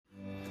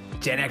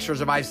Gen Xers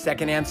survived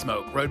secondhand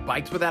smoke, rode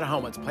bikes without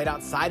helmets, played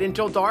outside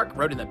until dark,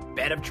 rode in the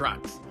bed of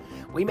trucks.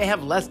 We may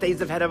have less days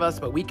ahead of us,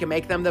 but we can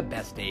make them the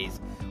best days.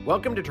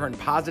 Welcome to Turn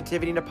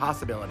Positivity into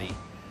Possibility,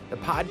 the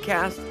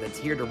podcast that's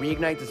here to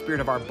reignite the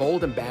spirit of our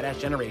bold and badass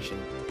generation.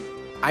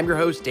 I'm your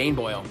host, Dane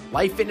Boyle,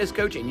 life fitness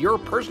coach and your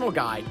personal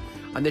guide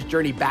on this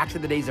journey back to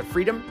the days of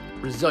freedom,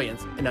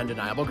 resilience, and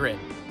undeniable grit.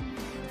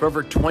 For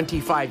over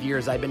 25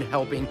 years, I've been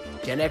helping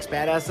Gen X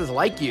badasses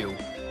like you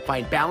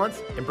find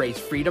balance, embrace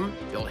freedom,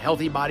 build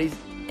healthy bodies,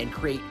 and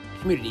create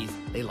communities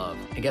they love.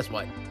 And guess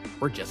what?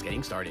 We're just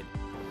getting started.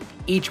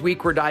 Each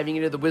week, we're diving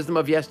into the wisdom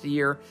of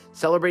yesteryear,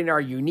 celebrating our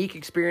unique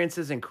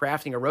experiences and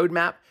crafting a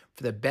roadmap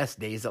for the best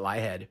days that lie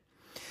ahead.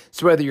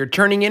 So whether you're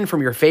turning in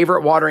from your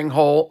favorite watering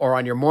hole or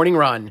on your morning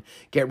run,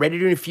 get ready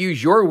to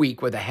infuse your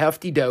week with a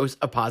hefty dose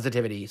of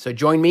positivity. So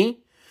join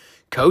me,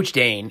 Coach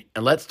Dane,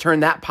 and let's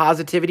turn that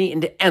positivity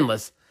into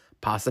endless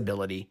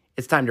possibility.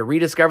 It's time to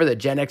rediscover the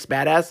Gen X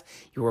badass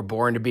you were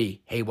born to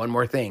be. Hey, one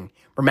more thing.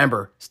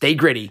 Remember, stay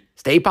gritty,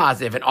 stay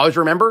positive, and always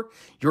remember,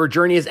 your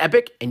journey is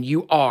epic and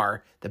you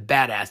are the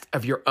badass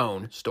of your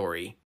own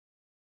story.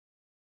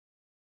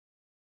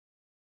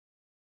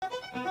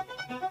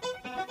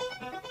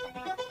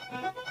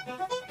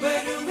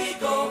 Where do we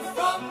go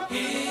from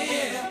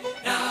here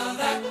now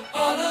that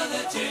all of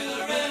the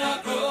children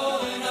are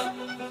growing up?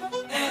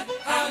 And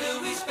how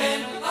do we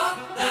spend our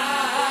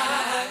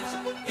lives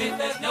if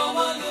there's no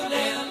one to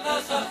lend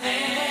us a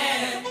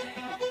hand?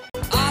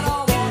 I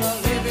don't want to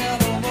live here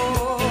no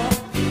more.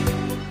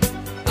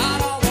 I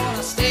don't want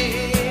to stay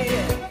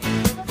here.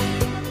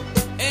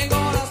 Ain't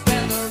gonna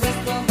spend the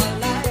rest of my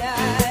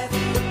life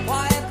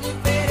quietly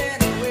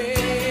fading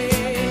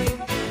away.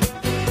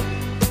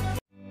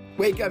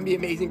 Wake up and be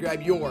amazing.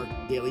 Grab your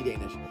Daily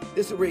Danish.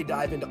 This is where we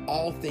dive into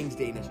all things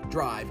Danish,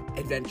 drive,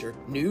 adventure,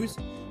 news,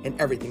 and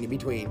everything in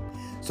between.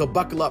 So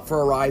buckle up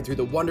for a ride through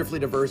the wonderfully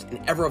diverse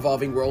and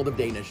ever-evolving world of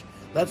Danish.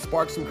 Let's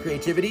spark some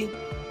creativity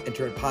and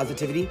turn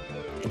positivity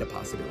into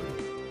possibility.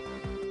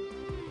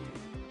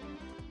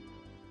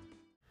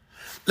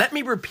 Let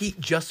me repeat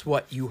just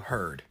what you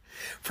heard.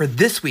 For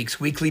this week's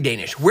Weekly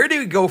Danish, where do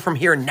we go from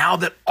here now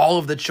that all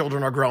of the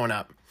children are growing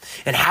up?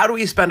 And how do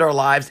we spend our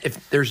lives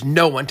if there's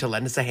no one to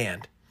lend us a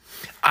hand?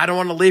 I don't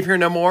want to live here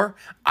no more.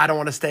 I don't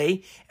want to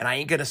stay. And I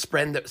ain't going to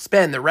spend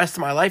the rest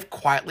of my life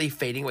quietly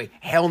fading away.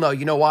 Hell no.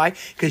 You know why?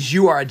 Because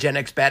you are a Gen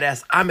X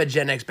badass. I'm a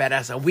Gen X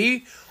badass. And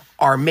we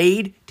are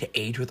made to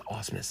age with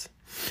awesomeness.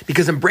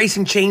 Because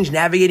embracing change,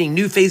 navigating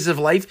new phases of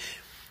life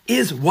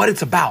is what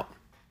it's about.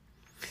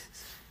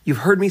 You've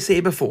heard me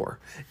say before,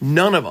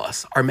 none of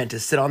us are meant to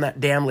sit on that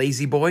damn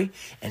lazy boy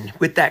and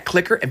with that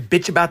clicker and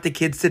bitch about the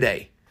kids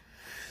today.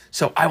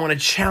 So I want to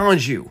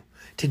challenge you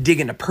to dig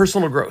into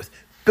personal growth,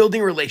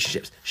 building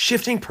relationships,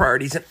 shifting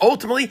priorities, and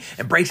ultimately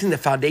embracing the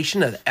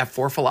foundation of the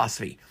F4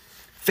 philosophy.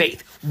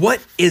 Faith.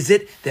 What is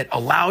it that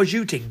allows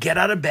you to get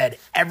out of bed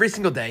every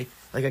single day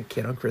like a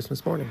kid on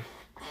Christmas morning?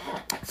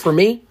 For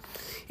me,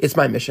 it's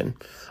my mission.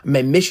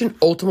 My mission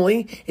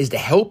ultimately is to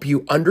help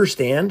you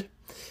understand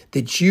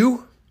that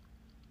you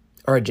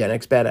are a Gen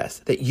X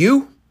badass, that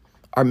you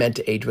are meant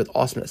to age with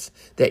awesomeness,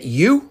 that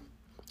you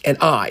and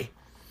I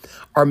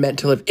are meant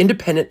to live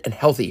independent and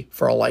healthy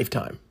for a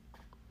lifetime.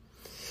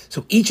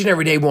 So each and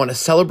every day we want to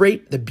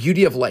celebrate the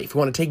beauty of life. We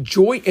want to take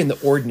joy in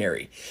the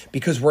ordinary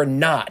because we're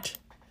not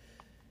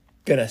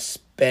going to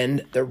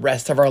spend the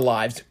rest of our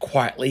lives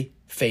quietly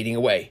fading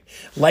away.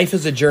 Life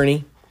is a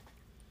journey.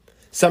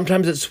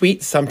 Sometimes it's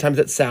sweet, sometimes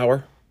it's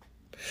sour.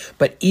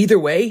 But either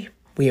way,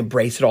 we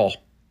embrace it all.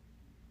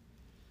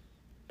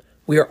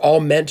 We are all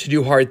meant to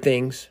do hard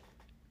things.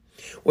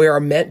 We are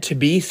meant to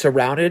be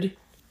surrounded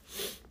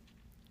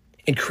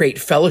and create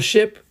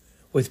fellowship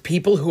with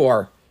people who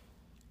are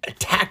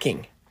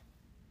attacking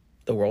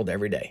the world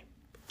every day.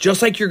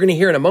 Just like you're going to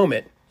hear in a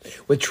moment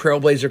with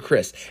Trailblazer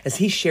Chris as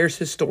he shares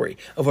his story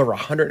of over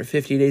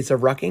 150 days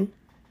of rucking.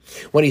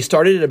 When he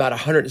started at about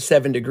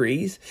 107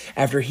 degrees,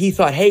 after he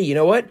thought, hey, you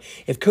know what?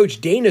 If Coach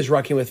Dane is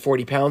rucking with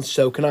 40 pounds,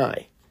 so can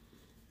I.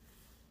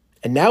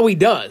 And now he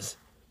does,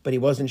 but he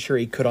wasn't sure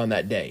he could on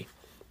that day.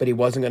 But he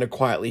wasn't going to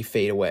quietly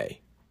fade away.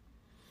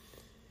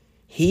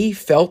 He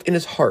felt in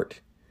his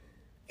heart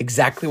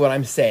exactly what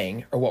I'm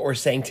saying, or what we're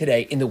saying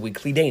today in the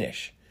Weekly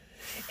Danish,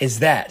 is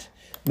that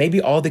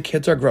maybe all the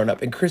kids are grown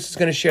up. And Chris is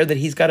going to share that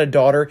he's got a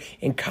daughter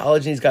in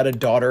college and he's got a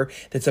daughter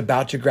that's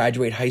about to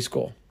graduate high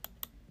school.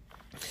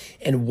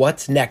 And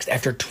what's next?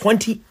 After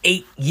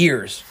 28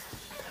 years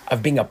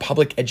of being a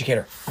public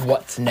educator,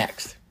 what's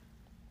next?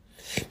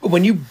 But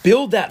when you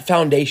build that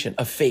foundation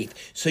of faith,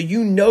 so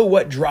you know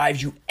what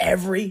drives you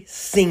every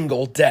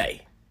single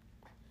day.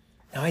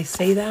 Now I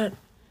say that,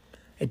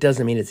 it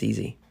doesn't mean it's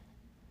easy.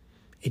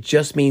 It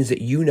just means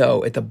that you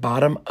know at the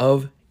bottom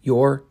of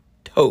your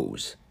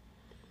toes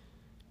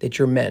that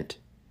you're meant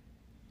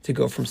to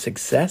go from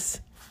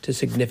success to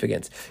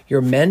significance.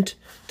 You're meant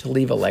to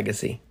leave a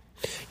legacy.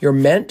 You're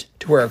meant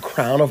to wear a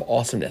crown of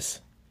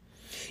awesomeness.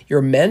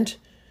 You're meant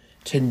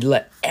to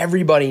let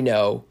everybody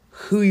know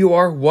who you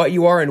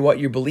are, and what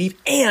you believe,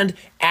 and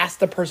ask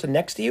the person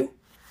next to you,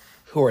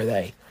 who are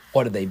they?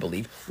 What do they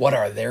believe? What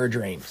are their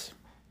dreams?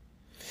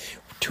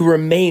 To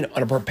remain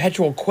on a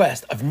perpetual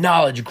quest of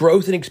knowledge,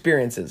 growth, and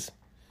experiences.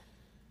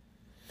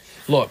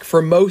 Look,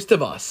 for most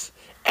of us,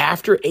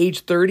 after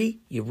age 30,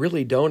 you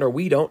really don't, or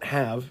we don't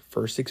have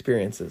first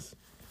experiences.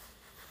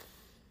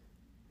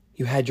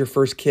 You had your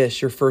first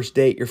kiss, your first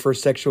date, your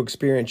first sexual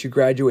experience. You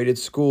graduated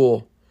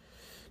school.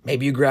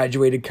 Maybe you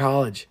graduated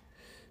college.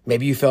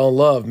 Maybe you fell in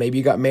love. Maybe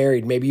you got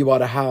married. Maybe you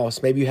bought a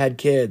house. Maybe you had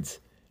kids.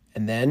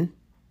 And then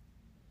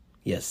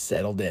you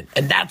settled in.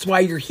 And that's why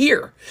you're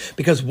here.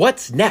 Because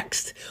what's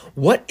next?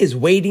 What is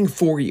waiting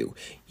for you?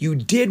 You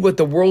did what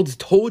the world's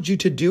told you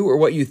to do or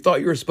what you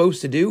thought you were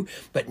supposed to do,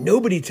 but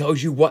nobody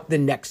tells you what the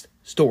next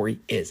story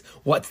is.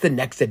 What's the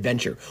next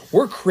adventure?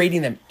 We're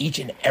creating them each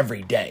and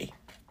every day.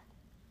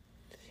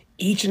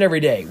 Each and every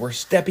day, we're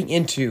stepping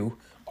into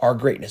our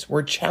greatness.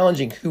 We're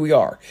challenging who we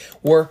are.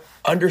 We're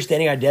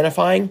understanding,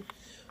 identifying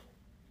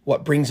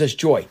what brings us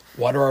joy.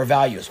 What are our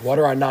values? What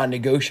are our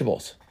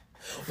non-negotiables?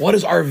 What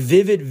is our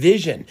vivid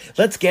vision?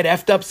 Let's get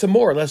effed up some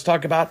more. Let's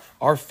talk about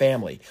our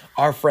family,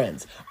 our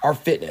friends, our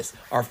fitness,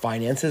 our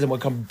finances, and we'll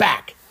come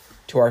back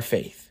to our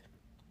faith.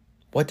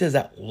 What does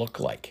that look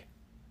like?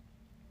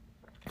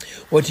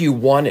 What do you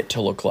want it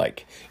to look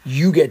like?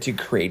 You get to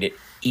create it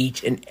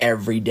each and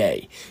every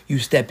day. You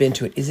step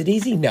into it. Is it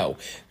easy? No.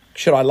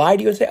 Should I lie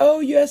to you and say, oh,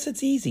 yes,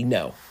 it's easy?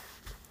 No.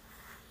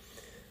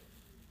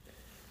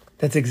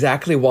 That's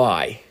exactly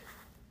why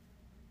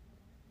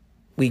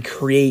we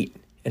create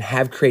and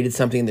have created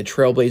something in the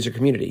Trailblazer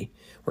community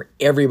where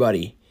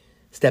everybody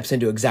steps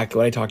into exactly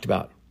what I talked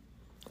about.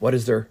 What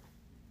does their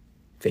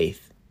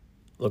faith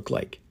look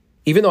like?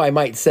 Even though I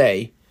might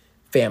say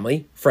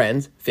family,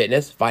 friends,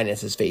 fitness,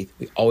 finances, faith,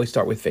 we always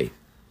start with faith.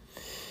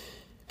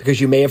 Because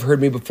you may have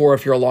heard me before.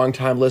 If you're a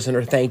long-time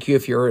listener, thank you.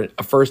 If you're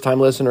a first-time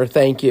listener,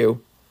 thank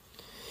you.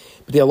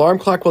 But the alarm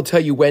clock will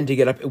tell you when to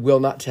get up. It will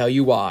not tell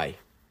you why.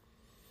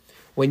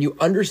 When you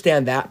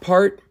understand that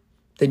part,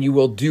 then you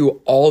will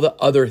do all the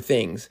other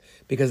things,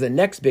 because the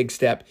next big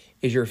step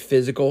is your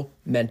physical,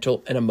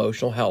 mental, and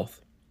emotional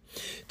health.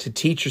 To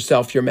teach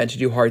yourself you're meant to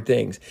do hard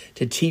things.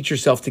 To teach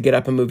yourself to get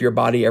up and move your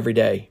body every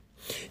day.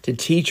 To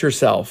teach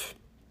yourself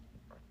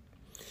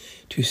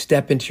to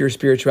step into your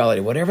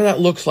spirituality, whatever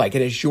that looks like.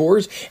 It is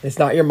yours, and it's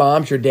not your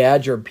mom's, your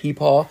dad's, your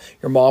peepaw,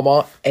 your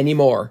mama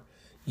anymore.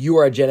 You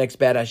are a Gen X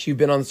badass. You've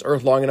been on this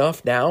earth long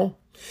enough now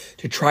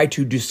to try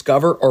to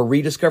discover or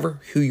rediscover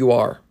who you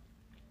are.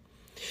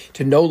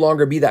 To no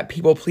longer be that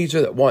people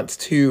pleaser that wants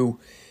to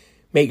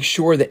make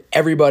sure that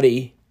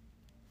everybody,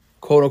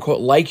 quote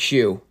unquote, likes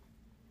you.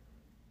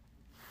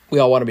 We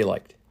all want to be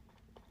liked.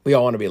 We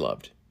all want to be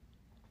loved.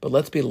 But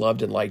let's be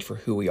loved and liked for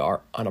who we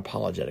are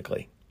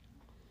unapologetically.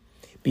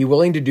 Be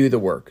willing to do the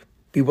work.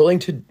 Be willing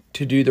to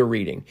do the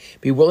reading.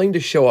 Be willing to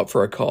show up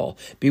for a call.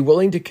 Be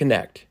willing to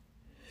connect.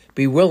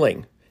 Be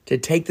willing to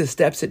take the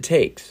steps it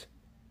takes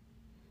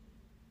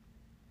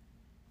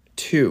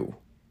to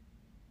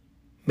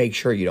make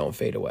sure you don't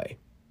fade away.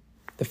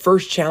 The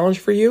first challenge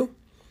for you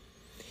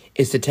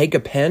is to take a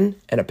pen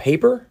and a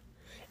paper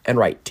and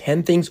write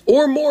 10 things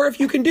or more, if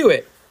you can do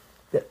it,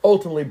 that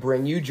ultimately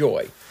bring you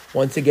joy.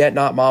 Once again,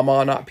 not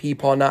mama, not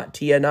peepaw, not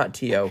Tia, not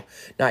Tio,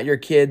 not your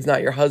kids,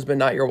 not your husband,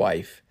 not your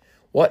wife.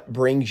 What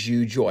brings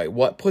you joy?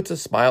 What puts a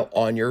smile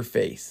on your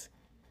face?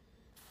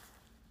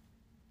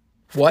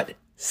 What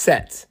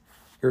sets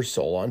your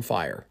soul on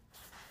fire?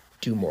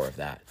 Do more of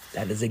that.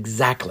 That is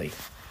exactly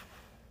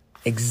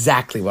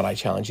what I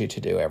challenge you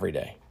to do every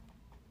day.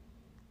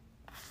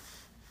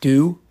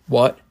 Do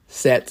what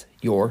sets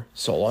your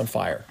soul on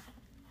fire.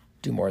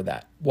 Do more of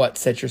that. What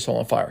sets your soul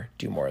on fire?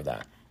 Do more of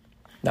that.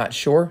 Not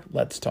sure?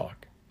 Let's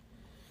talk.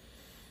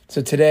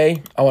 So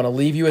today, I want to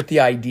leave you with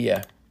the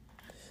idea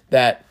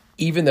that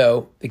even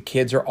though the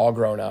kids are all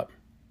grown up,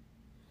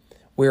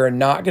 we are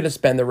not going to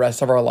spend the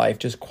rest of our life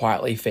just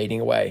quietly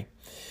fading away.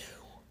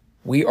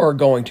 We are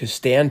going to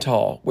stand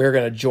tall. We're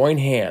going to join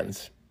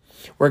hands.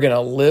 We're going to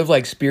live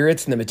like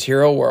spirits in the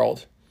material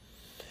world.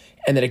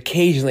 And then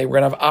occasionally we're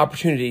going to have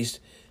opportunities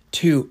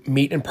to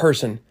meet in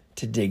person,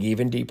 to dig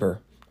even deeper,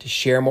 to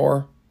share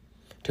more,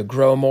 to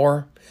grow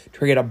more, to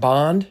create a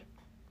bond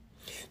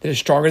that is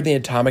stronger than the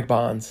atomic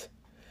bonds,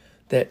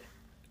 that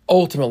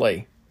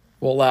ultimately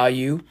will allow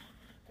you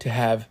to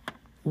have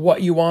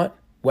what you want,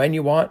 when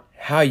you want,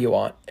 how you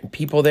want, and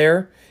people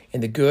there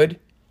in the good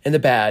and the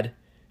bad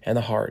and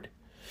the hard.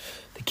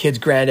 The kid's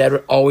granddad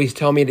would always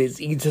tell me it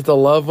is easy to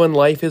love when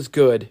life is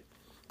good,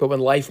 but when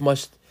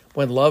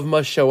love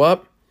must show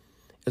up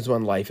is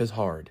when life is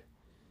hard.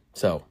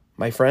 So,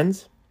 my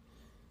friends,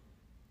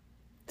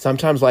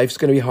 sometimes life's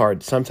going to be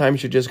hard.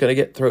 Sometimes you're just going to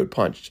get throat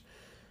punched.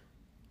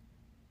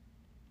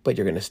 But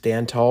you're going to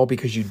stand tall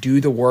because you do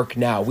the work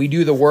now. We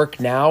do the work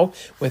now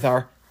with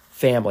our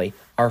family,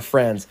 our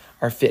friends,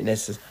 our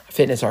fitness,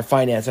 our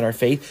finance, and our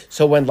faith.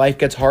 So when life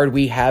gets hard,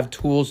 we have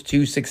tools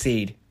to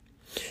succeed.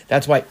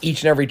 That's why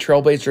each and every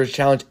Trailblazer is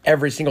challenged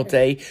every single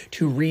day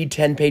to read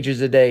 10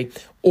 pages a day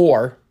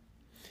or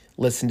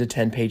listen to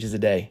 10 pages a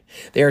day.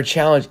 They are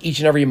challenged each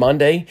and every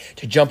Monday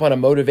to jump on a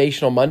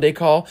motivational Monday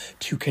call,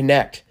 to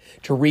connect,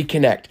 to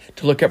reconnect,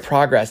 to look at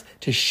progress,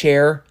 to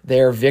share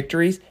their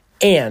victories,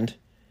 and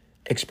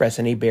express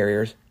any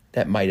barriers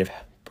that might have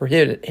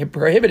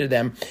prohibited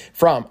them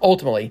from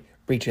ultimately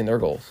reaching their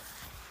goals.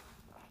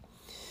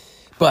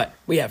 But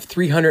we have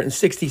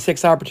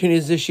 366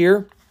 opportunities this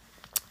year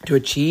to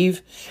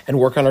achieve and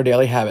work on our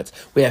daily habits.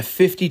 We have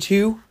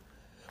 52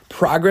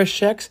 progress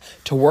checks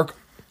to work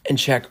and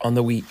check on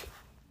the week.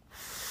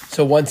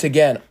 So once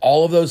again,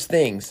 all of those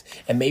things,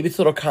 and maybe it's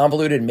a little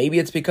convoluted, maybe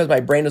it's because my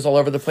brain is all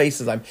over the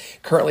place as I'm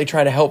currently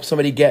trying to help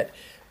somebody get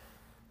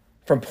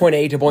from point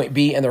A to point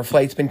B and their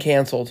flight's been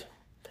canceled.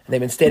 And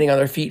they've been standing on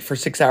their feet for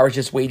 6 hours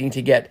just waiting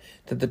to get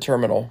to the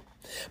terminal.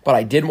 But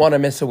I didn't want to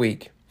miss a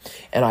week.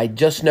 And I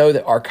just know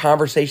that our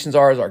conversations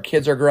are, as our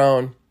kids are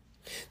grown,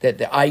 that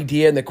the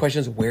idea and the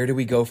question is, where do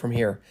we go from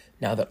here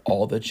now that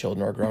all the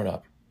children are grown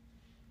up?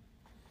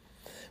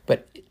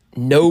 But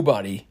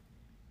nobody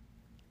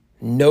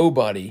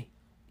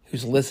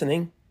who's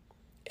listening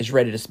is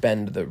ready to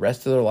spend the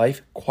rest of their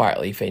life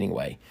quietly fading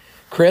away.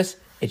 Chris,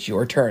 it's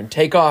your turn.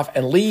 Take off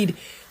and lead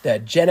the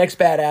Gen X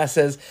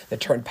badasses that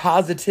turn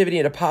positivity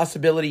into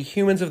possibility,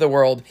 humans of the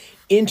world,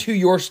 into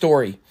your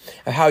story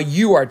of how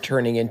you are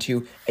turning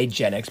into a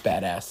Gen X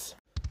badass.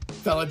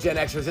 Fellow Gen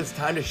Xers, it's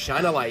time to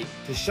shine a light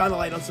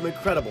on some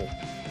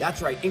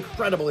that's right,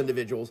 incredible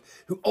individuals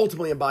who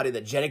ultimately embody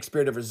the Gen X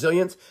spirit of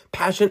resilience,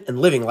 passion, and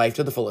living life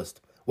to the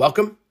fullest.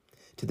 Welcome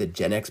to the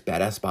Gen X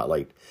Badass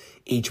Spotlight.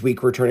 Each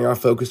week, we're turning our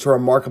focus to a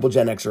remarkable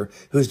Gen Xer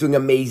who's doing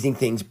amazing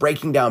things,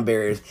 breaking down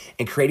barriers,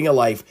 and creating a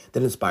life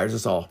that inspires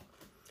us all.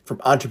 From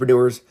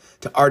entrepreneurs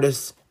to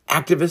artists,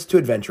 activists to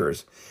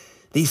adventurers,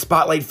 these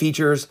Spotlight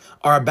features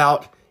are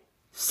about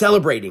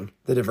celebrating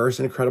the diverse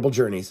and incredible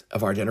journeys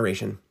of our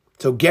generation.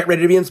 So get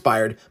ready to be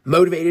inspired,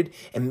 motivated,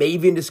 and maybe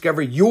even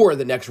discover you're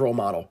the next role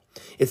model.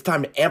 It's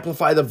time to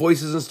amplify the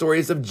voices and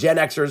stories of Gen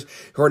Xers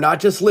who are not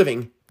just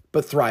living,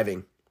 but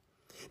thriving.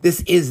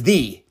 This is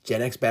the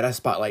Gen X Badass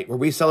Spotlight, where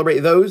we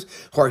celebrate those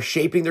who are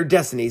shaping their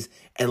destinies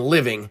and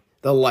living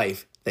the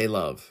life they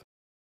love.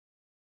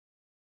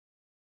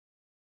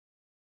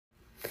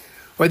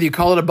 Whether you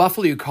call it a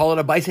buffalo, you call it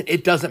a bison,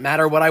 it doesn't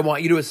matter. What I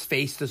want you to do is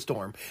face the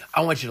storm.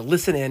 I want you to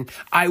listen in.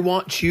 I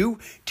want you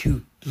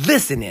to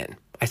listen in.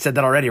 I said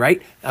that already,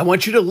 right? I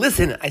want you to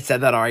listen. I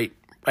said that all right.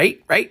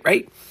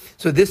 Right?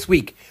 So this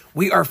week,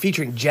 we are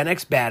featuring Gen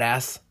X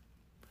badass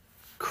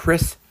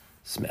Chris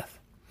Smith.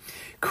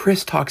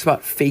 Chris talks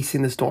about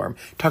facing the storm,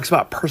 talks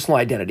about personal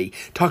identity,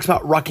 talks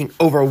about rocking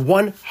over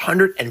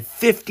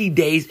 150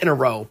 days in a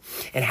row,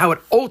 and how it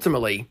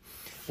ultimately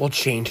will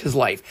change his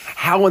life.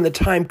 How when the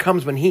time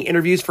comes when he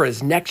interviews for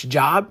his next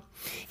job,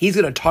 he's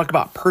going to talk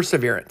about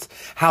perseverance.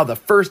 How the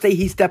first day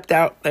he stepped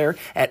out there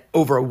at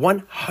over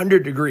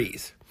 100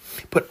 degrees,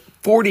 put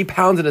 40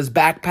 pounds in his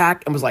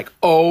backpack and was like,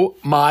 oh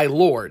my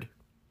Lord.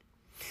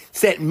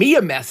 Sent me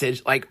a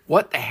message like,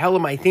 what the hell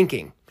am I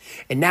thinking?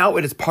 And now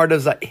it is part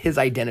of his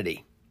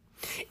identity.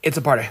 It's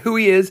a part of who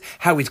he is,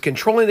 how he's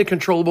controlling the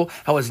controllable,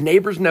 how his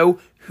neighbors know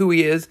who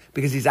he is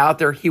because he's out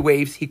there, he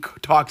waves, he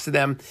talks to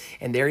them,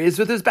 and there he is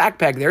with his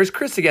backpack. There's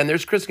Chris again.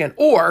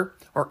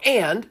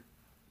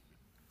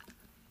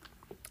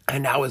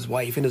 And now his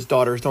wife and his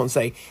daughters don't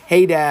say,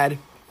 hey, Dad,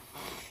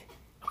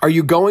 are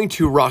you going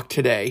to ruck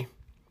today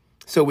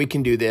so we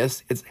can do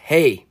this? It's,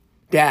 hey,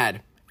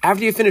 Dad,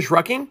 after you finish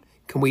rucking,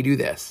 can we do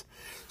this?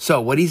 So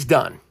what he's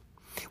done,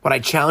 what I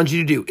challenge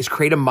you to do is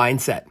create a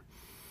mindset.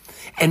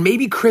 And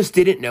maybe Chris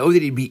didn't know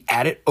that he'd be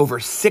at it over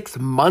 6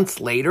 months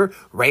later,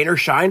 rain or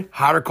shine,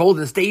 hot or cold,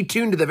 and stay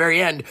tuned to the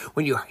very end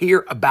when you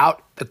hear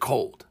about the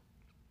cold.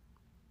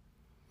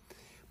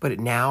 But it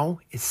now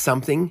is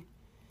something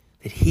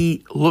that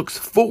he looks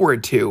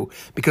forward to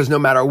because no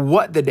matter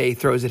what the day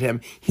throws at him,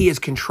 he is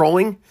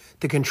controlling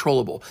the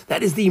controllable.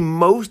 That is the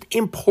most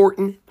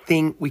important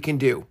thing we can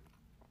do.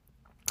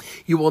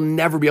 You will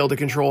never be able to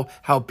control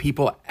how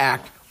people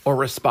act or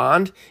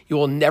respond. You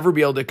will never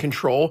be able to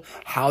control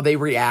how they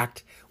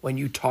react when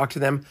you talk to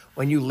them,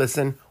 when you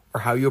listen,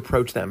 or how you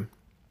approach them.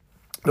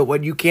 But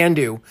what you can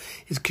do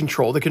is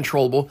control the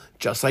controllable,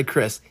 just like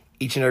Chris.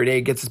 Each and every day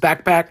he gets his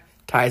backpack,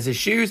 ties his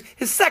shoes,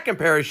 his second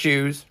pair of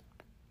shoes.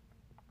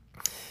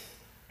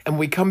 And when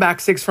we come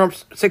back 6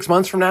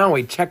 months from now and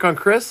we check on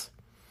Chris,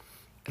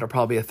 it'll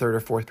probably be a third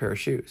or fourth pair of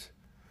shoes.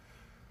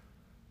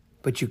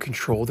 But you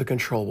control the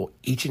controllable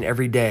each and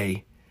every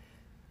day.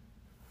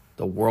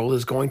 The world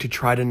is going to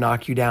try to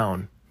knock you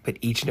down, but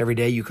each and every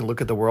day you can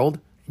look at the world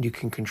and you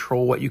can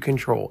control what you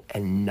control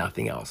and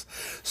nothing else.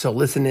 So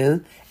listen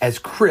in as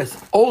Chris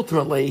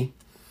ultimately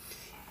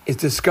is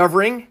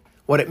discovering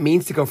what it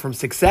means to go from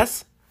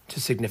success to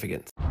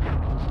significance.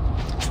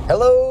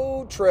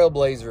 Hello,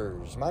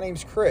 Trailblazers. My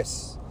name's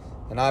Chris,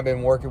 and I've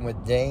been working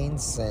with Dane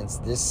since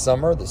the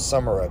summer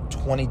of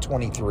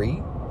 2023.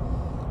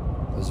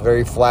 I was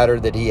very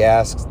flattered that he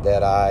asked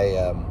that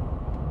I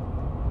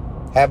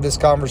have this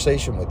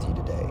conversation with you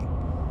today.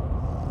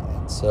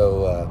 And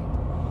so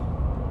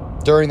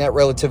during that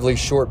relatively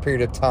short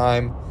period of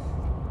time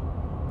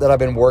that I've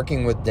been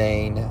working with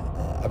Dane,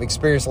 I've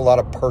experienced a lot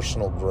of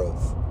personal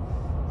growth.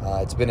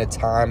 It's been a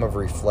time of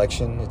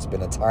reflection. It's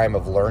been a time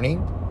of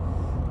learning.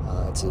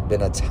 It's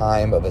been a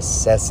time of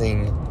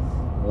assessing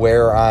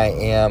where I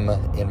am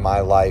in my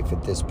life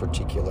at this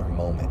particular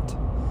moment.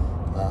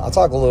 I'll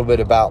talk a little bit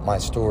about my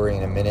story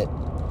in a minute,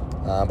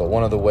 but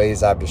one of the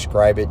ways I've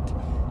described it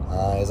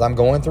is I'm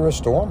going through a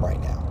storm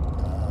right now.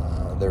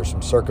 There's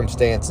some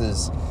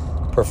circumstances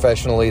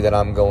professionally that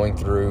I'm going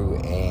through,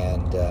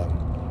 and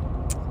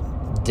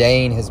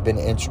Dane has been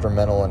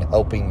instrumental in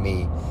helping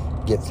me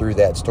get through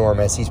that storm.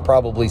 As he's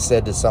probably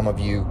said to some of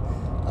you,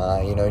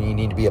 you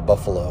need to be a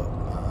buffalo.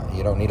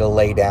 You don't need to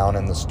lay down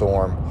in the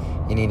storm.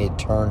 You need to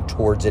turn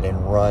towards it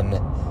and run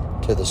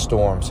to the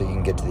storm so you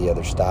can get to the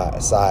other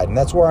side. And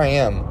that's where I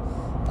am.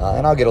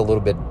 And I'll get a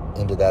little bit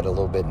into that a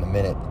little bit in a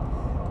minute.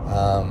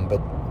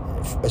 But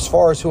as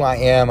far as who I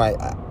am,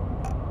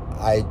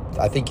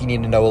 I think you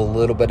need to know a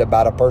little bit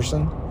about a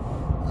person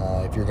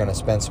if you're going to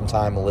spend some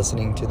time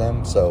listening to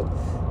them. So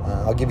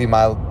I'll give you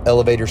my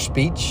elevator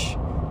speech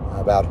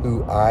about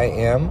who I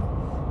am.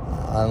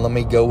 And let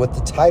me go with the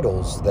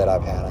titles that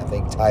I've had. I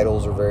think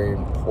titles are very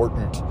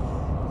important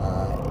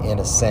in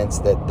a sense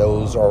that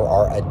those are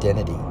our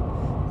identity.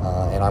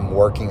 And I'm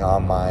working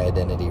on my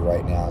identity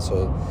right now.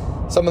 So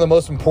some of the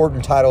most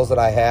important titles that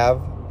I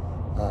have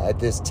at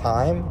this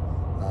time,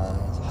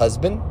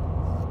 husband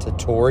to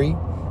Tori.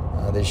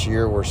 This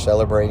year we're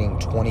celebrating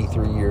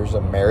 23 years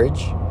of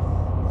marriage.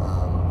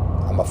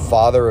 I'm a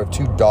father of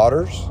 2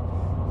 daughters.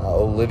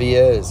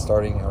 Olivia is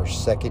starting her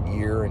second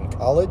year in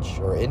college,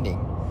 or ending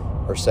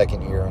her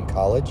second year in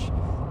college.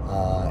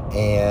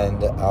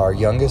 And our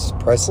youngest,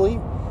 Presley,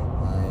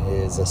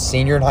 is a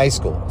senior in high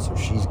school. So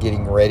she's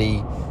getting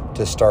ready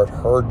to start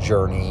her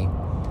journey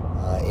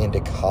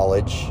into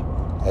college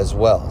as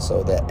well.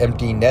 So the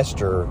empty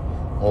nester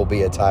will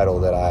be a title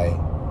that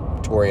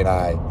Tori and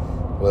I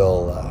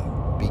will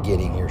be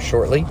getting here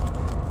shortly.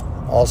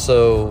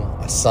 Also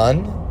a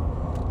son.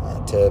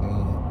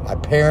 My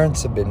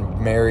parents have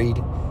been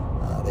married.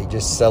 They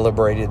just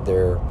celebrated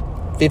their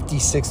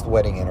 56th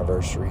wedding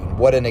anniversary. And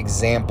what an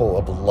example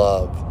of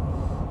love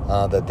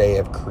that they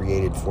have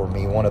created for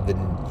me. One of the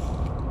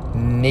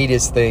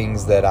neatest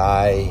things that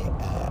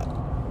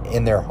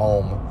in their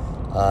home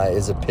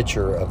is a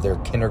picture of their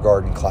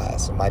kindergarten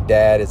class. And my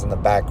dad is in the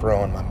back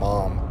row and my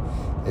mom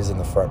is in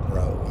the front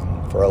row.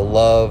 And for a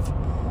love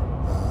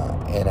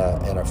and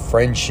a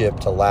friendship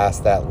to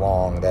last that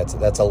long,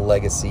 that's a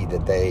legacy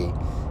that they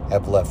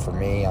have left for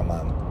me. I'm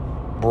a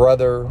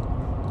brother,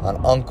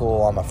 an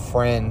uncle, I'm a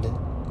friend.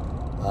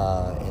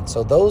 And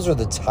so those are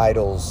the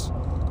titles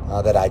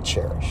that I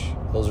cherish.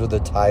 Those are the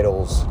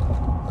titles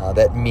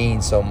that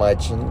mean so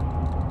much. And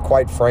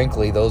quite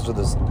frankly, those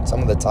are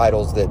some of the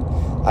titles that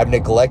I've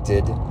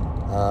neglected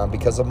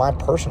because of my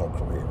personal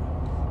career.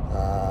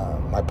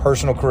 My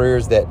personal career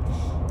is that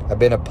I've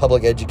been a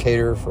public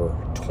educator for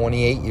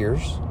 28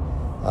 years.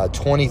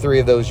 23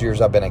 of those years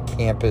I've been a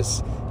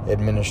campus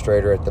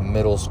administrator at the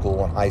middle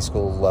school and high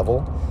school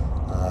level.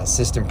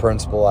 Assistant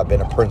principal, I've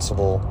been a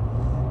principal.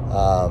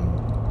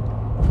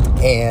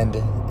 And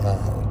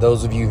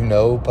those of you who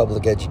know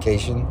public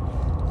education,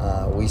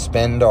 we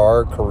spend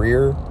our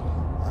career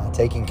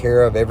taking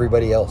care of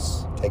everybody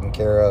else, taking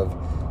care of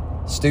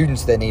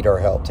students that need our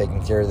help,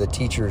 taking care of the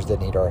teachers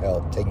that need our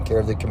help, taking care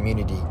of the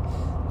community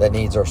that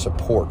needs our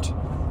support.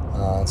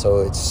 So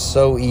it's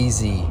so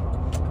easy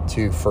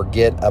to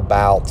forget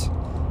about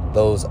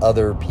those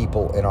other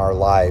people in our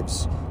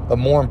lives. But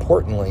more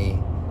importantly,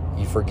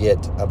 you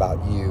forget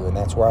about you. And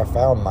that's where I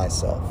found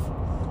myself,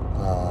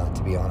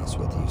 to be honest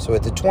with you. So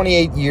at the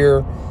 28th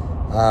year,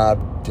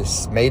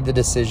 just made the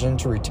decision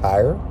to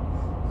retire.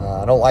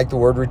 I don't like the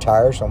word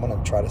retire, so I'm going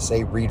to try to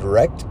say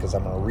redirect, because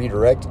I'm going to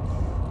redirect.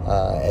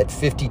 At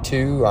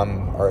 52,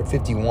 or at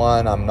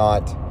 51, I'm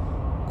not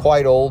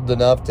quite old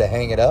enough to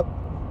hang it up.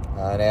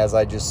 And as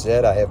I just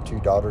said, I have 2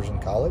 daughters in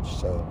college,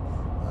 so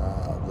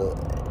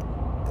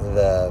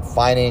the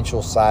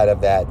financial side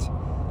of that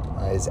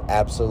is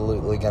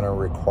absolutely going to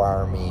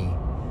require me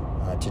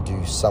to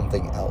do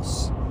something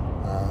else.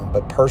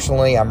 But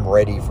personally, I'm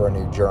ready for a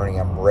new journey.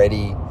 I'm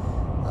ready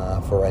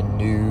for a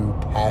new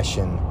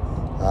passion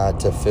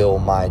to fill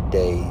my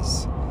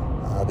days.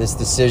 This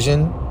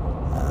decision,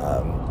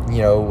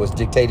 was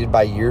dictated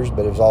by years,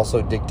 but it was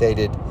also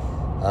dictated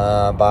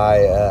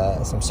by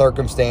some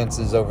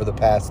circumstances over the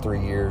past 3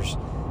 years.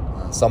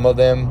 Some of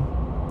them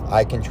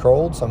I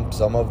controlled,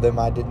 some of them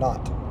I did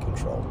not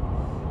control.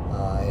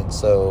 And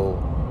so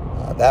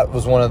that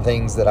was one of the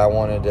things that I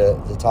wanted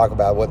to talk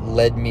about. What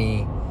led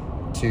me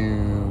to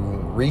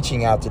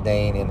reaching out to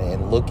Dane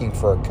and looking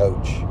for a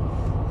coach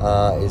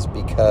is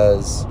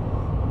because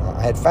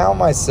I had found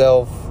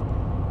myself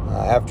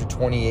after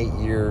 28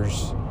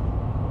 years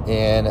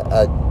in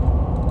a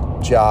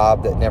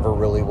job that never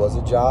really was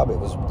a job. It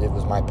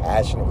was my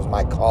passion. It was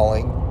my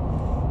calling.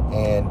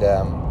 And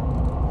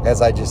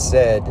as I just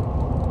said,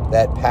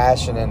 that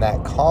passion and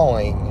that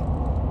calling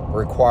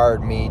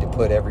required me to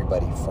put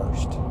everybody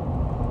first.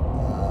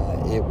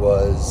 It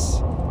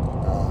was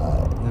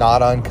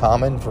not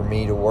uncommon for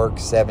me to work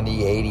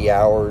 70, 80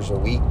 hours a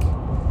week.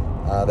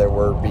 There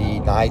would be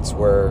nights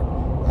where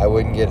I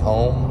wouldn't get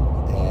home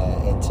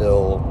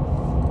until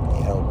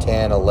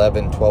 10,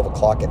 11, 12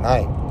 o'clock at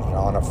night.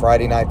 On a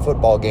Friday night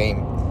football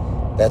game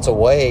that's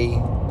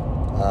away,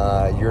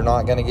 you're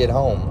not going to get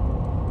home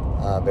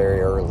very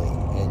early.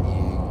 And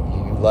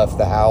you left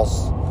the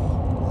house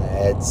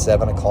at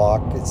 7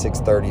 o'clock, at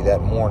 6:30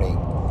 that morning.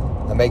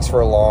 That makes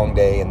for a long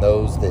day, and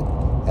those that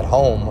at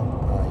home,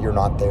 you're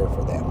not there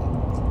for them.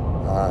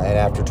 And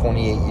after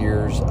 28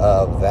 years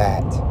of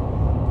that,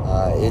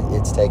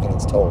 it's taken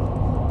its toll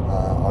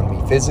on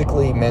me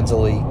physically,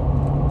 mentally,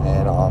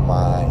 and on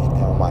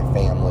my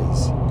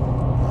families.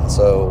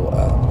 So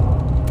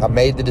I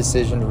made the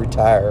decision to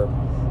retire.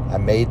 I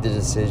made the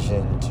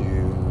decision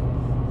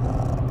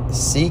to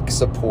seek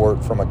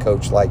support from a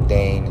coach like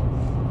Dane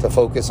to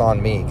focus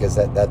on me, because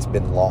that's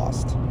been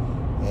lost.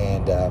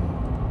 And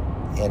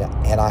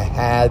I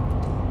had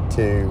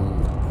to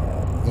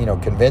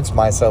convince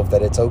myself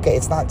that it's okay.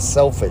 It's not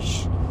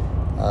selfish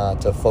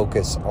to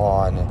focus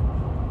on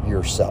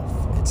yourself.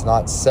 It's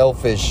not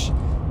selfish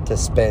to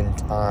spend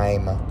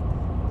time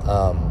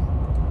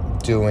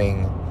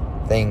doing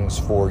things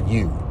for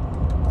you.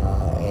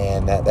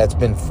 And that's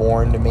been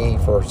foreign to me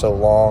for so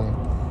long.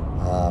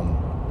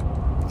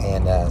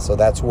 So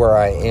that's where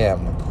I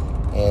am.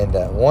 And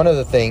one of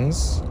the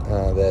things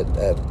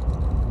that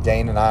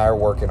Dane and I are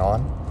working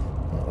on,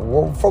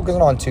 we're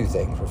focusing on two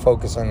things. We're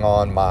focusing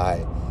on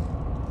my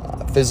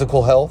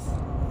physical health,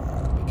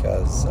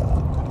 because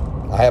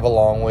I have a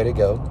long way to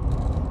go.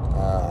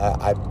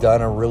 I've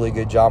done a really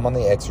good job on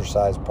the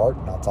exercise part,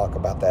 and I'll talk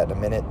about that in a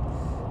minute.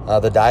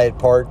 The diet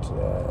part,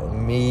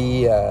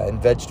 me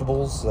and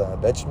vegetables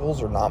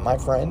are not my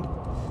friend,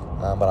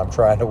 but I'm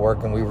trying to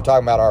work. And we were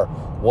talking about our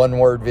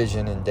one-word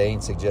vision, and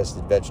Dane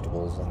suggested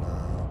vegetables, and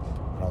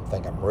I don't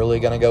think I'm really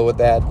going to go with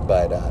that,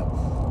 but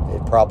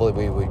it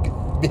probably would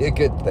be a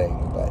good thing.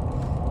 But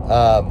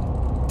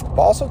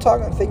also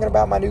thinking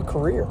about my new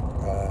career.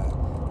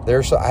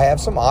 I have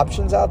some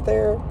options out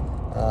there,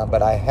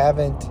 but I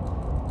haven't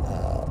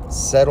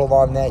settled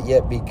on that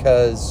yet,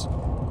 because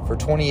for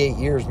 28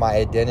 years my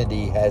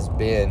identity has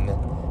been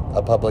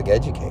a public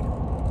educator.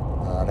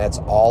 That's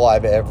all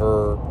I've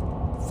ever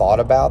thought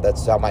about.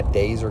 That's how my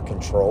days are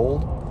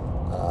controlled.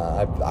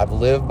 I've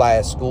lived by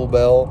a school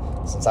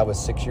bell since I was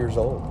 6 years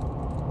old.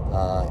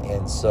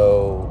 And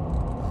so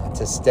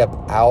to step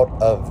out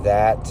of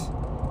that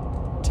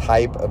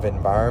type of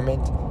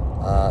environment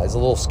is a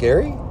little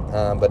scary,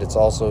 but it's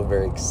also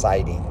very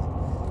exciting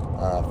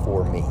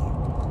for me.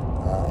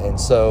 And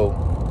so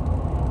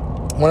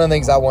one of the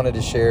things I wanted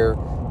to share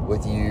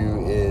with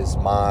you is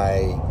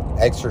my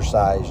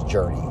exercise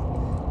journey.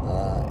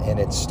 And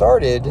it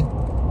started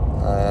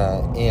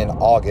in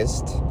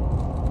August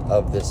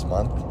of this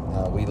month.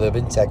 We live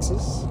in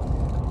Texas.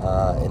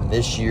 And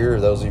this year,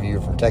 those of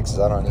you from Texas,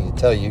 I don't need to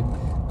tell you,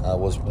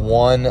 was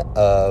one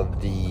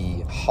of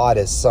the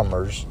hottest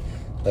summers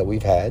that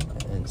we've had.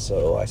 And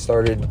so I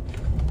started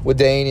with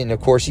Dane, and of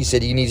course he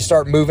said, you need to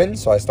start moving.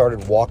 So I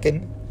started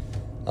walking.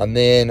 And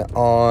then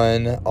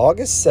on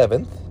August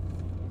 7th,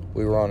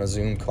 we were on a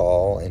Zoom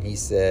call, and he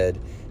said,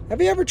 have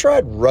you ever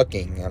tried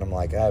rucking? And I'm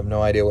like, I have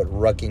no idea what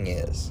rucking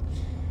is.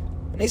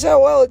 And he said,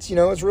 well, it's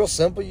real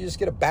simple. You just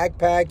get a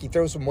backpack, you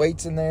throw some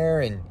weights in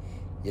there, and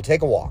you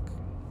take a walk.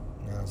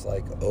 And I was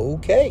like,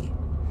 okay,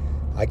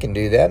 I can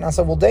do that. And I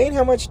said, well, Dane,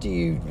 how much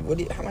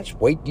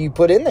weight do you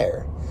put in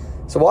there?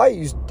 So, well,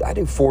 I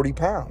do 40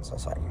 pounds. I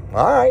was like,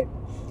 all right.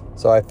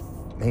 So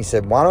he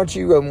said, why don't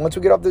you, once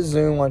we get off the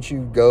Zoom, why don't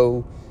you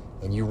go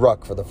and you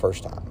ruck for the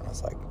first time? And I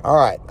was like, all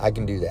right, I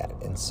can do that.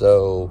 And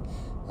so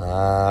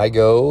I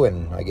go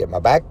and I get my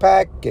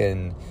backpack,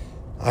 and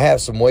I have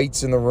some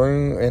weights in the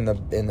room, in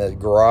the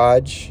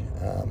garage.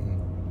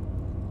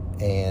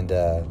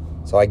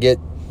 So I get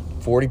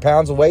 40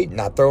 pounds of weight, and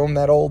I throw in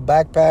that old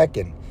backpack,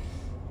 and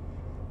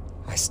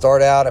I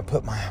start out, I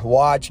put my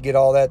watch, get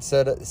all that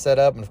set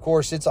up. And of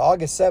course it's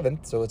August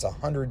 7th, so it's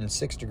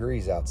 106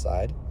 degrees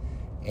outside.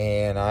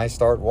 And I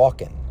start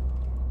walking.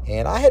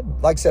 And I had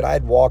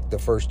walked the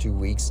first 2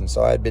 weeks, and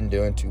so I had been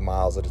doing 2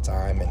 miles at a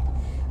time.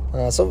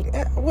 And so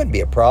it wouldn't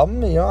be a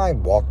problem. I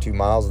walked 2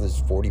 miles with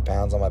this 40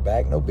 pounds on my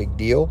back, no big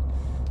deal.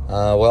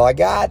 Well, I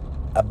got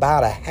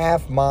about a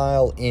half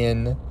mile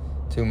in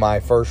to my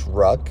first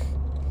ruck,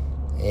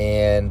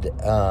 and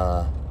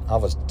I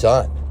was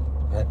done.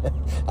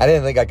 I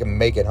didn't think I could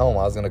make it home.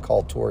 I was going to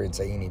call Tori and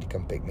say, you need to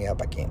come pick me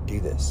up. I can't do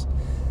this.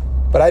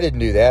 But I didn't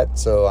do that.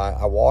 So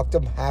I walked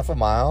them half a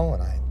mile,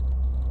 and I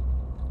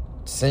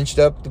cinched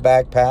up the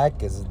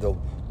backpack as the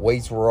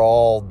weights were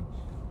all,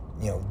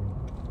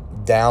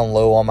 down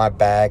low on my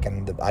back,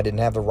 and I didn't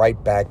have the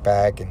right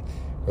backpack, and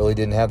really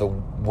didn't have the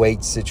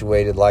weights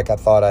situated like I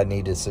thought I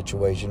needed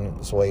situation,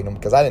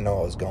 because I didn't know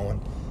what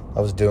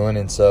I was doing.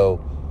 And so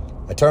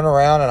I turned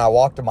around and I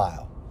walked a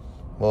mile.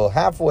 Well,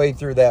 halfway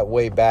through that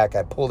way back,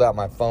 I pulled out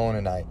my phone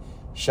and I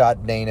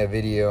shot Dane a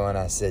video, and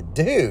I said,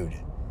 dude,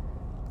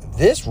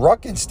 this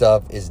rucking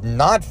stuff is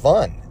not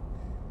fun.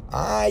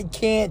 I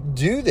can't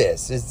do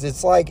this.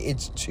 It's like,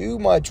 it's too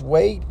much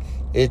weight.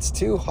 It's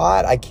too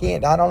hot. I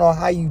don't know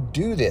how you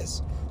do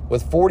this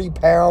with 40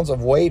 pounds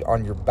of weight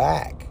on your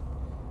back.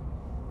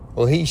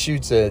 Well, he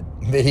shoots a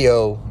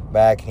video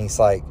back, and he's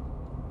like,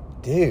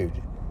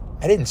 dude,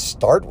 I didn't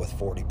start with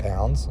 40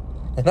 pounds.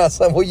 And I was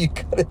like, well, you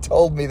could have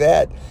told me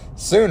that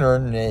sooner.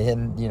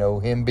 And you know,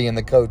 him being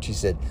the coach, he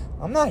said,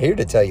 I'm not here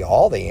to tell you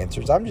all the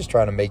answers. I'm just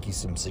trying to make you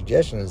some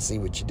suggestions and see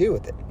what you do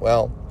with it.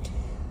 Well,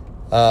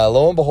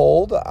 lo and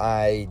behold,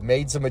 I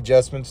made some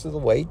adjustments to the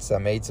weights. I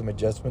made some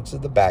adjustments to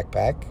the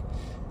backpack.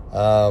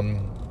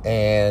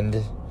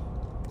 And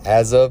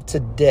as of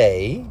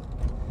today,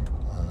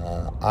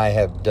 I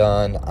have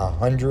done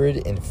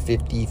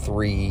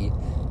 153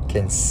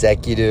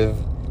 consecutive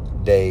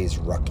days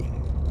rucking.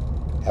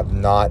 Have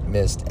not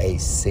missed a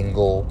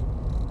single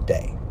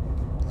day.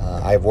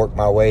 I've worked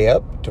my way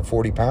up to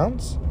 40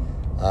 pounds.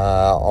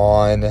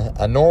 On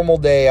a normal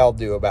day, I'll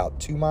do about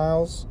 2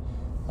 miles.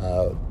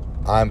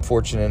 I'm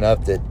fortunate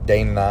enough that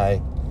Dane and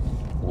I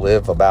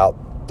live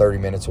about 30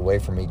 minutes away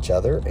from each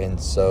other.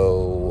 And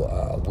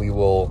so we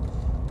will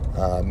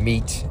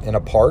meet in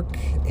a park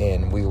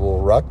and we will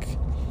ruck.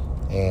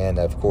 And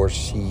of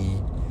course, he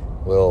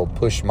will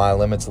push my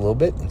limits a little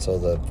bit. And so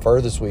the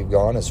furthest we've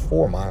gone is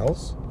 4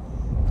 miles.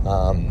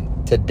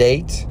 To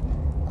date,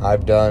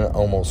 I've done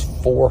almost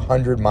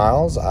 400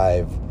 miles.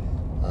 I've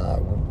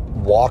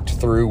walked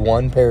through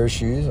 1 pair of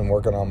shoes. I'm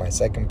working on my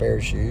 2nd pair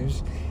of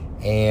shoes.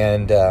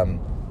 And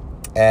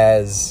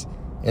as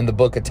in the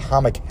book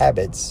Atomic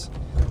Habits,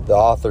 the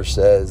author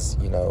says,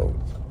 you know,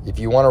 if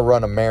you want to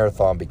run a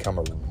marathon, become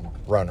a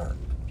runner.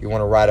 If you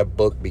want to write a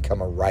book,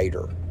 become a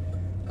writer.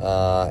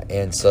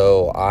 And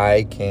so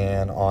I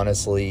can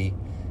honestly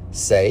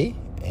say,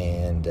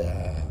 and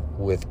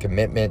with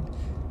commitment,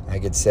 I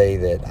could say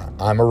that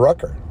I'm a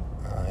rucker,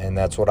 and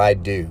that's what I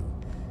do.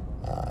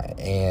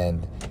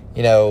 And,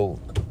 you know,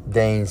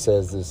 Dane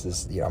says this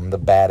is, you know, I'm the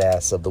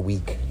badass of the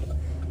week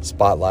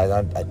spotlight.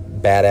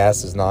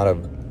 Badass is not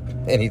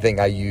anything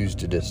I use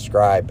to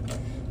describe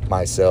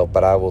myself,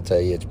 but I will tell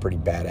you it's pretty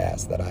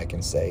badass that I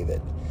can say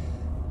that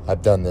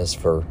I've done this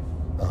for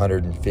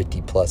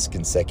 150 plus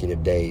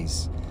consecutive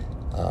days.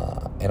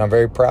 And I'm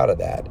very proud of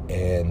that.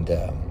 And,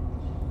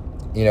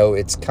 you know,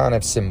 it's kind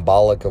of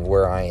symbolic of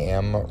where I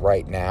am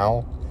right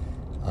now,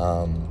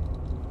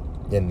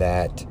 in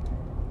that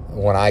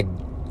when I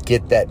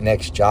get that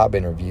next job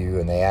interview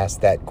and they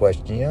ask that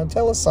question, you know,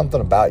 tell us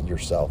something about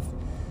yourself.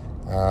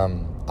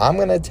 I'm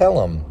going to tell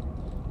them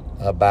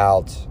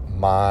about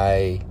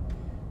my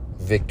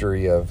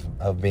victory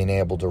of being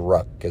able to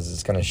ruck, because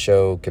it's going to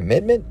show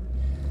commitment.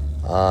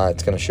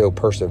 It's going to show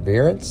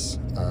perseverance.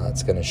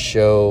 It's going to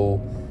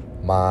show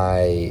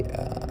my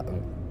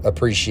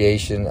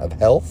appreciation of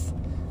health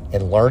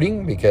and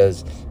learning,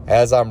 because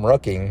as I'm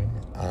rucking,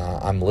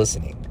 I'm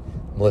listening.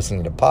 I'm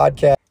listening to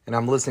podcasts, and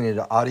I'm listening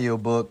to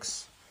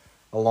audiobooks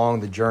along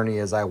the journey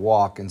as I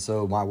walk. And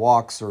so my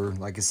walks are,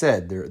 like I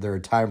said, they're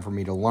a time for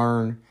me to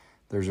learn.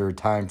 There's a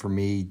time for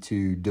me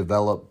to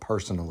develop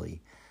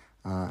personally.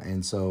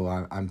 And so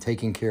I'm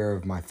taking care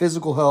of my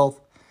physical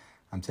health.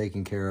 I'm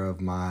taking care of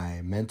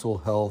my mental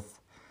health.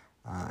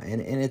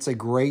 And it's a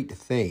great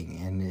thing.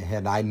 And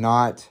had I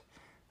not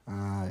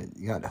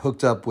got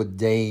hooked up with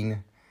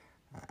Dane,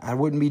 I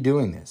wouldn't be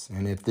doing this.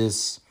 And if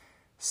this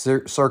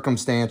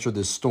circumstance or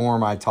this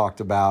storm I talked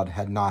about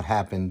had not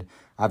happened,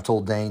 I've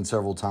told Dane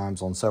several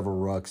times on several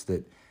rucks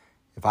that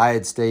if I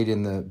had stayed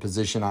in the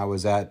position I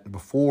was at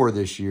before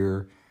this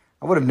year,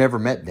 I would have never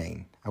met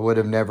Dane. I would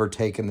have never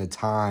taken the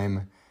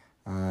time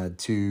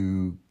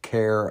to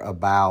care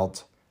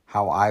about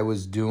how I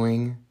was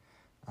doing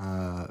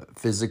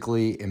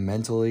physically and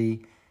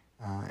mentally.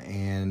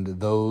 And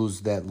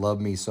those that love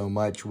me so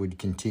much would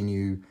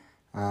continue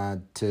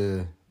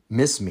to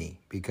miss me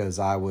because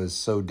I was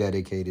so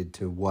dedicated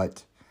to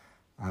what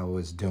I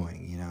was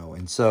doing, you know.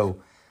 And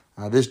so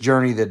this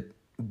journey that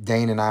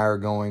Dane and I are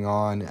going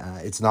on,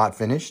 it's not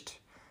finished.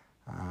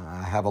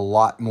 I have a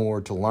lot more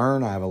to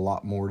learn. I have a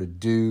lot more to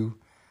do.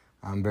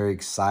 I'm very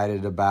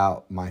excited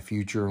about my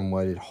future and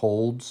what it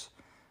holds.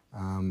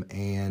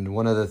 And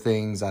one of the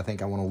things I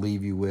think I want to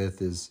leave you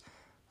with is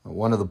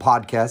one of the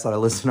podcasts that I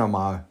listen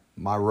on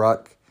my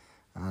ruck.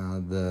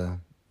 The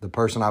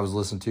person I was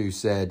listening to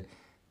said,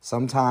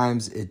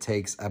 sometimes it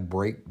takes a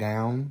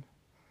breakdown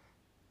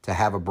to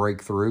have a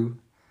breakthrough.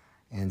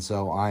 And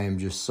so I am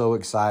just so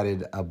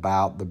excited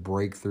about the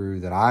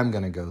breakthrough that I'm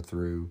going to go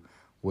through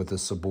with the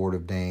support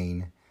of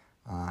Dane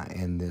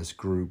and this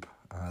group,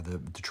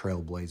 the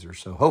Trailblazers.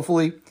 So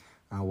hopefully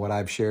what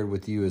I've shared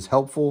with you is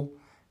helpful,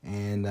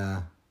 and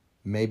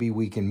maybe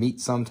we can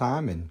meet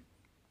sometime and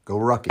go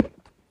rucking.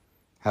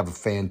 Have a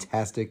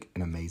fantastic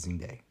and amazing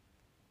day.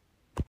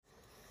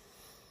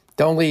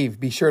 Don't leave.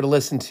 Be sure to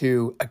listen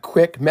to a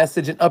quick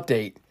message and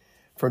update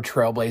from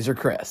Trailblazer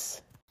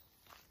Chris.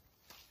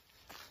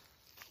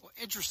 Well,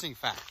 interesting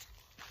fact.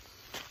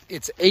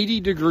 It's 80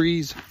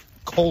 degrees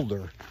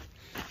colder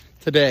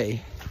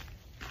today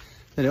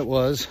than it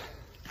was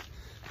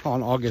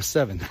on August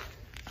 7th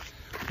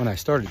when I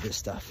started this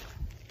stuff.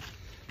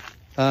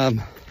 As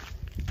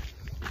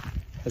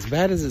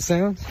bad as it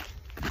sounds,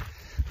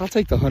 I'll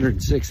take the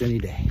 106 any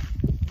day.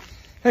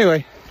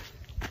 Anyway,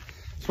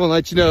 just want to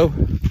let you know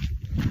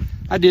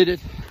I did it.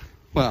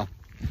 Well,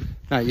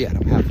 Not yet,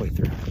 I'm halfway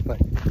through. But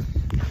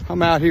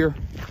I'm out here,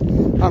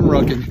 I'm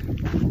rucking.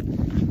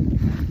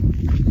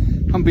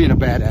 I'm being a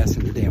badass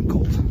in the damn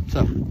cold.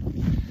 So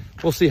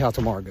we'll see how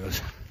tomorrow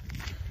goes.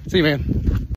 See you, man.